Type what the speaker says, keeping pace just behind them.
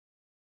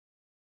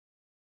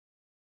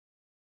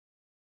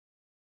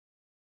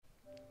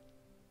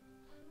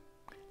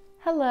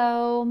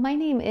Hello, my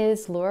name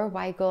is Laura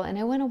Weigel and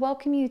I want to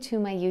welcome you to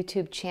my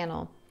YouTube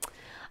channel.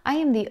 I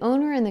am the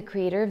owner and the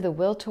creator of the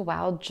Will to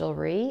Wild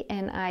jewelry,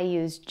 and I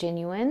use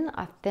genuine,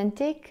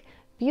 authentic,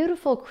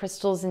 beautiful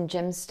crystals and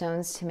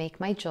gemstones to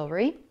make my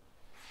jewelry.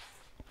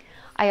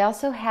 I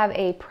also have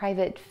a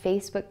private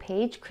Facebook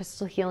page,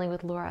 Crystal Healing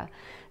with Laura.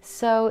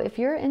 So if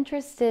you're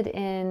interested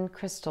in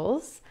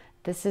crystals,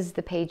 this is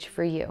the page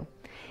for you.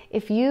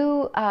 If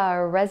you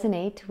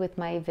resonate with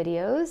my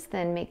videos,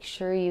 then make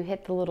sure you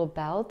hit the little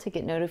bell to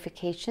get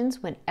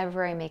notifications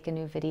whenever I make a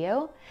new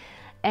video.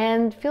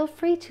 And feel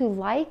free to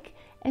like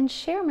and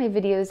share my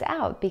videos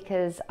out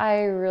because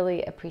I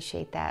really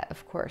appreciate that,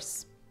 of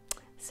course.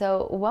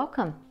 So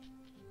welcome.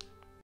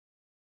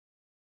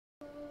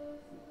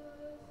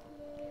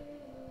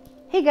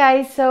 Hey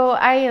guys, so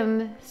I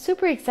am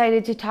super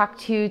excited to talk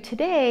to you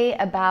today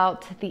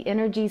about the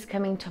energies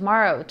coming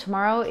tomorrow.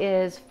 Tomorrow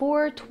is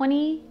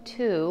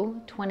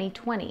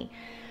 4/22/2020,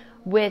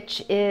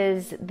 which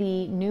is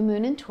the new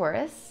moon in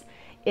Taurus.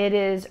 It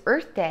is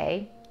Earth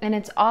Day, and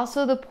it's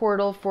also the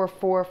portal for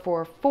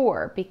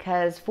 444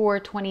 because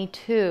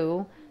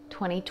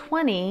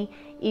 4/22/2020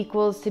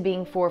 equals to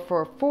being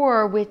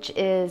 444, which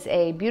is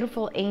a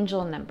beautiful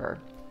angel number.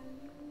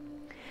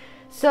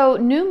 So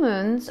new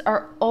moons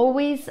are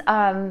always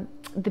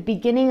the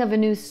beginning of a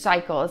new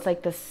cycle. It's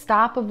like the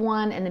stop of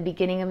one and the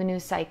beginning of a new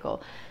cycle.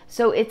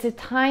 So it's a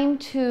time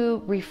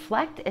to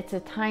reflect, it's a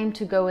time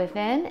to go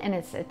within, and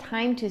it's a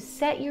time to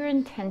set your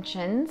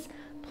intentions,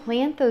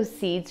 plant those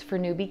seeds for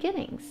new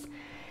beginnings.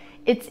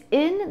 It's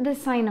in the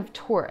sign of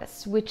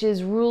Taurus, which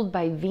is ruled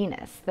by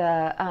Venus,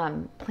 the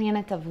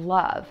planet of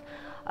love,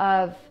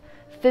 of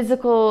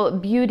physical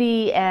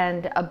beauty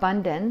and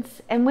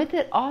abundance. And with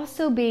it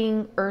also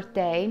being Earth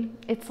Day,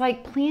 it's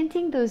like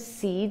planting those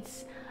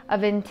seeds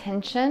of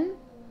intention,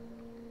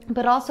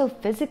 but also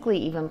physically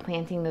even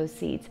planting those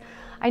seeds.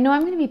 I know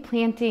I'm going to be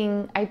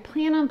I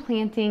plan on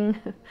planting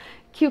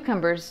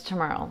cucumbers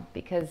tomorrow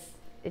because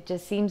it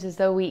just seems as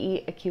though we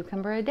eat a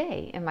cucumber a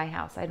day in my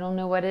house. I don't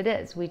know what it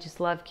is. We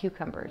just love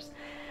cucumbers.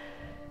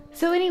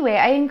 So anyway,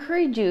 I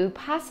encourage you,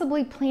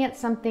 possibly plant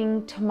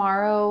something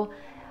tomorrow.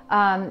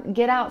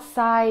 Get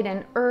outside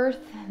and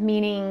earth,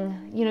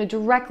 meaning,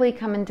 directly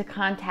come into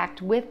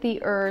contact with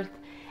the earth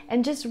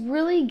and just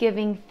really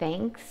giving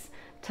thanks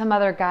to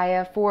Mother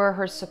Gaia for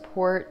her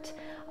support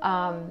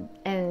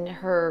and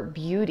her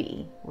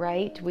beauty,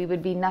 right? We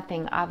would be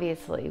nothing,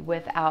 obviously,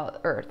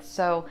 without earth.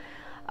 So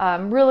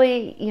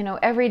really,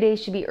 every day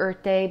should be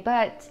Earth Day,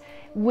 but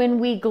when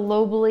we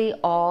globally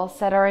all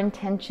set our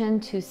intention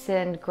to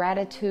send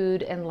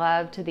gratitude and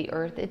love to the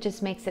earth, it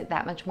just makes it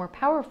that much more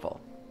powerful.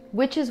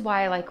 Which is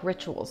why I like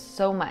rituals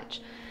so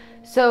much.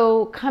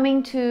 So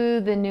coming to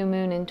the new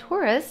moon in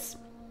Taurus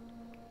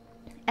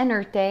and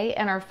Earth Day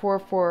and our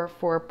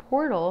 444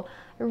 portal,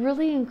 I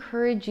really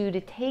encourage you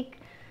to take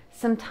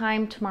some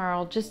time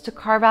tomorrow just to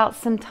carve out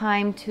some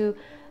time to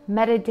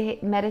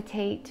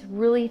meditate,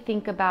 really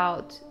think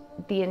about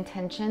the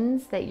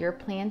intentions that you're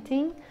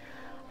planting,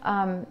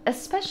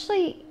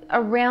 especially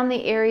around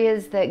the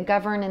areas that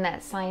govern in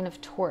that sign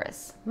of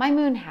Taurus. My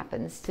moon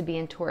happens to be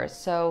in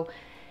Taurus,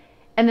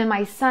 and then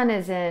my sun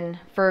is in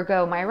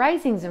Virgo, my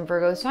rising's in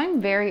Virgo, so I'm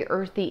very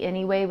earthy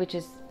anyway, which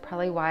is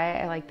probably why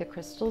I like the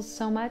crystals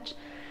so much.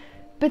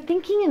 But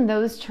thinking in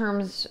those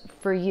terms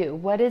for you,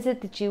 what is it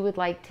that you would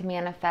like to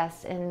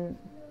manifest in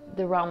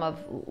the realm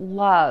of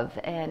love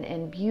and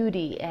in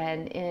beauty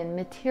and in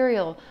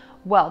material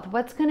wealth?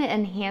 What's going to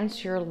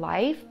enhance your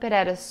life, but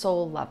at a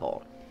soul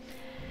level?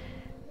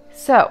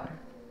 So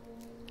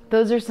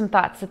those are some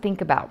thoughts to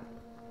think about.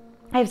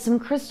 I have some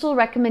crystal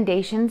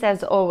recommendations,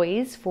 as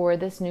always, for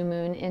this new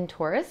moon in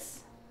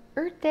Taurus,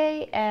 Earth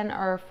Day, and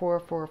our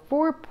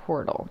 444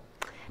 portal.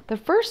 The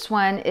first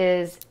one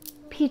is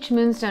Peach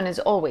Moonstone, as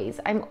always.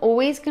 I'm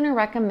always going to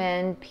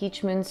recommend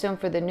Peach Moonstone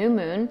for the new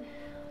moon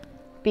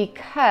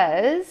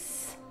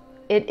because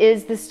it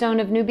is the stone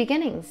of new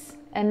beginnings.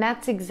 And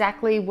that's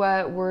exactly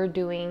what we're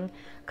doing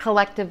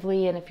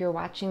collectively. And if you're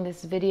watching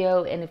this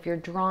video and if you're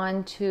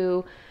drawn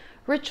to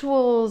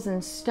rituals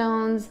and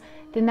stones,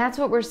 then that's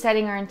what we're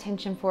setting our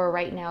intention for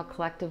right now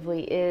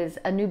collectively, is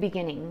a new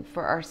beginning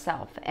for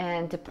ourselves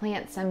and to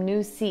plant some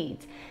new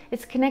seeds.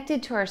 It's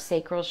connected to our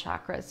sacral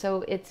chakra,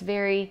 so it's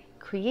very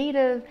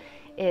creative,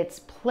 it's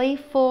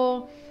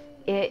playful,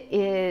 it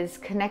is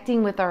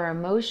connecting with our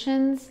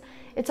emotions.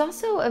 It's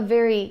also a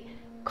very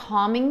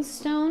calming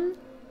stone,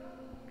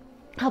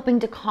 helping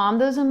to calm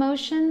those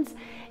emotions,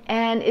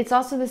 and it's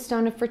also the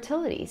stone of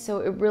fertility, so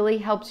it really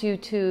helps you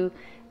to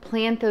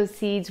plant those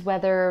seeds,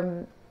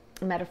 whether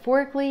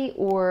metaphorically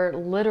or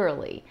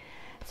literally.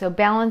 So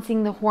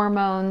balancing the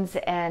hormones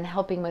and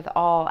helping with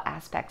all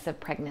aspects of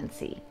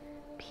pregnancy.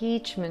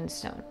 Peach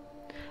Moonstone,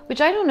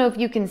 which I don't know if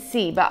you can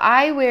see, but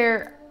I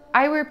wear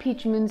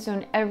Peach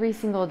Moonstone every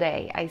single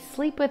day. I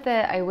sleep with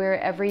it, I wear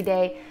it every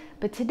day.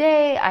 But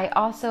today I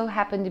also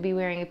happen to be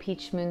wearing a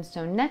Peach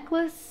Moonstone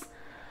necklace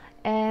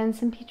and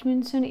some Peach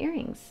Moonstone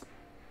earrings.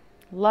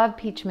 Love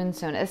Peach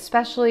Moonstone,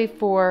 especially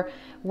for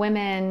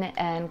women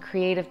and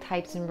creative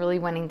types and really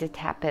wanting to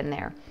tap in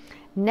there.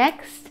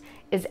 Next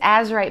is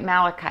Azurite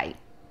Malachite.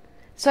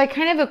 So I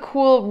kind of have a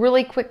cool,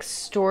 really quick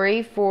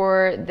story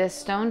for this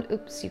stone.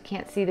 Oops, you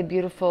can't see the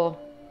beautiful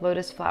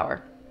lotus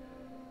flower.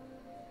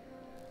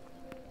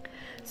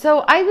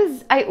 So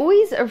I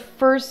always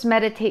first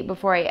meditate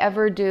before I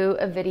ever do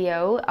a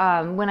video.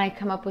 When I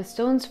come up with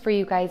stones for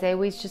you guys, I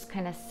always just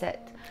kind of sit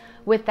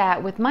with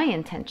that, with my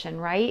intention,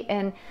 right?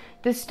 And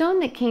the stone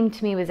that came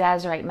to me was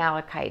Azurite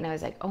Malachite, and I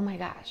was like, oh my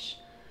gosh,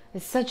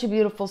 it's such a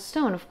beautiful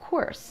stone, of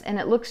course, and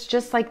it looks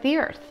just like the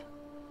earth,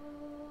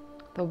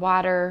 the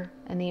water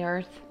and the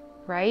earth,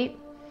 right?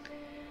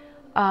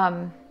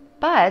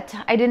 But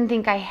I didn't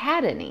think I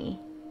had any.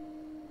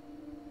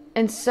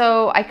 And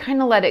so I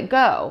kind of let it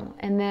go.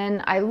 And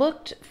then I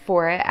looked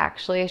for it.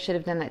 Actually, I should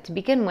have done that to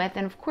begin with.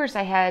 And of course,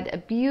 I had a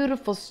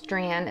beautiful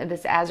strand of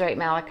this Azurite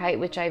Malachite,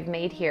 which I've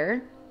made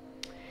here.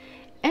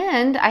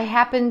 And I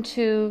happened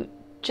to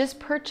just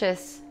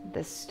purchase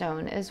this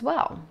stone as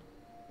well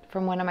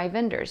from one of my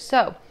vendors.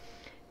 So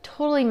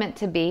totally meant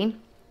to be.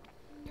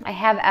 I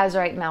have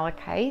Azurite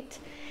Malachite.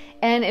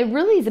 And it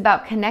really is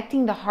about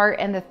connecting the heart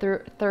and the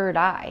third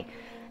eye.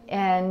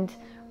 And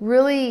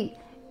really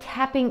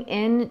tapping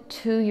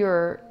into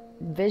your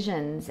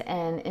visions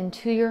and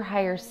into your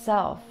higher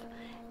self.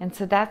 And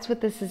so that's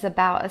what this is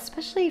about,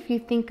 especially if you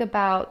think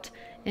about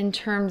in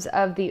terms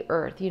of the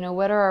earth. You know,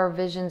 what are our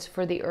visions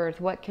for the earth?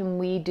 What can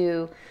we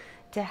do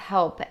to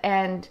help?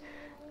 And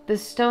the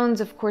stones,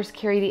 of course,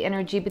 carry the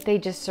energy, but they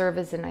just serve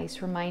as a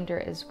nice reminder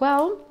as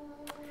well.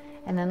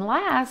 And then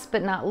last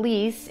but not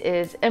least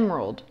is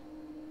emerald,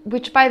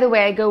 which, by the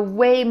way, I go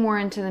way more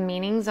into the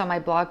meanings on my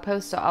blog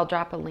post, so I'll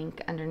drop a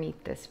link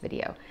underneath this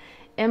video.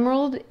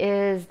 Emerald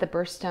is the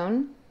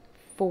birthstone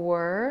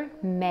for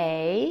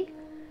May,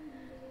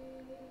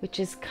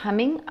 which is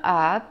coming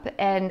up,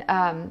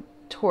 and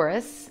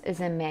Taurus is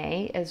in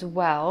May as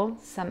well,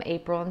 some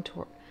April and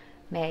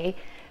May.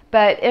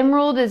 But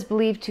emerald is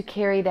believed to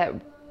carry that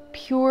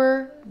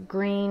pure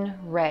green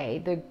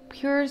ray, the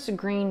purest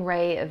green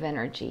ray of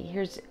energy.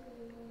 Here's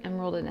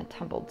emerald in a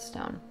tumbled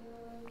stone.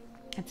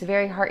 It's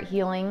very heart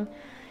healing.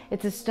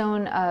 It's a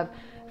stone of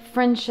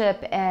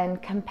friendship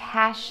and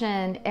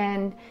compassion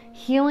and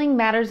healing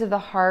matters of the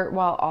heart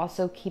while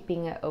also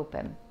keeping it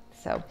open.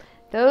 So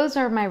those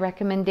are my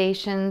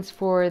recommendations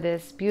for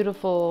this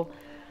beautiful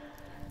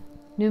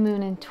new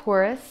moon in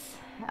Taurus,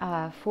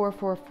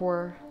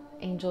 444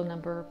 angel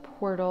number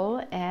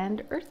portal,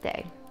 and Earth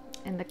Day.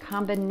 And the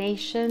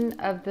combination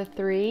of the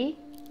three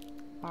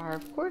are,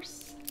 of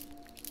course,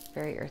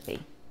 very earthy.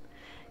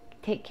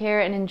 Take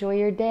care and enjoy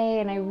your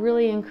day, and I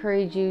really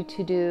encourage you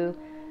to do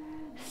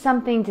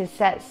something to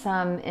set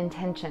some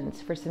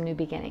intentions for some new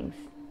beginnings.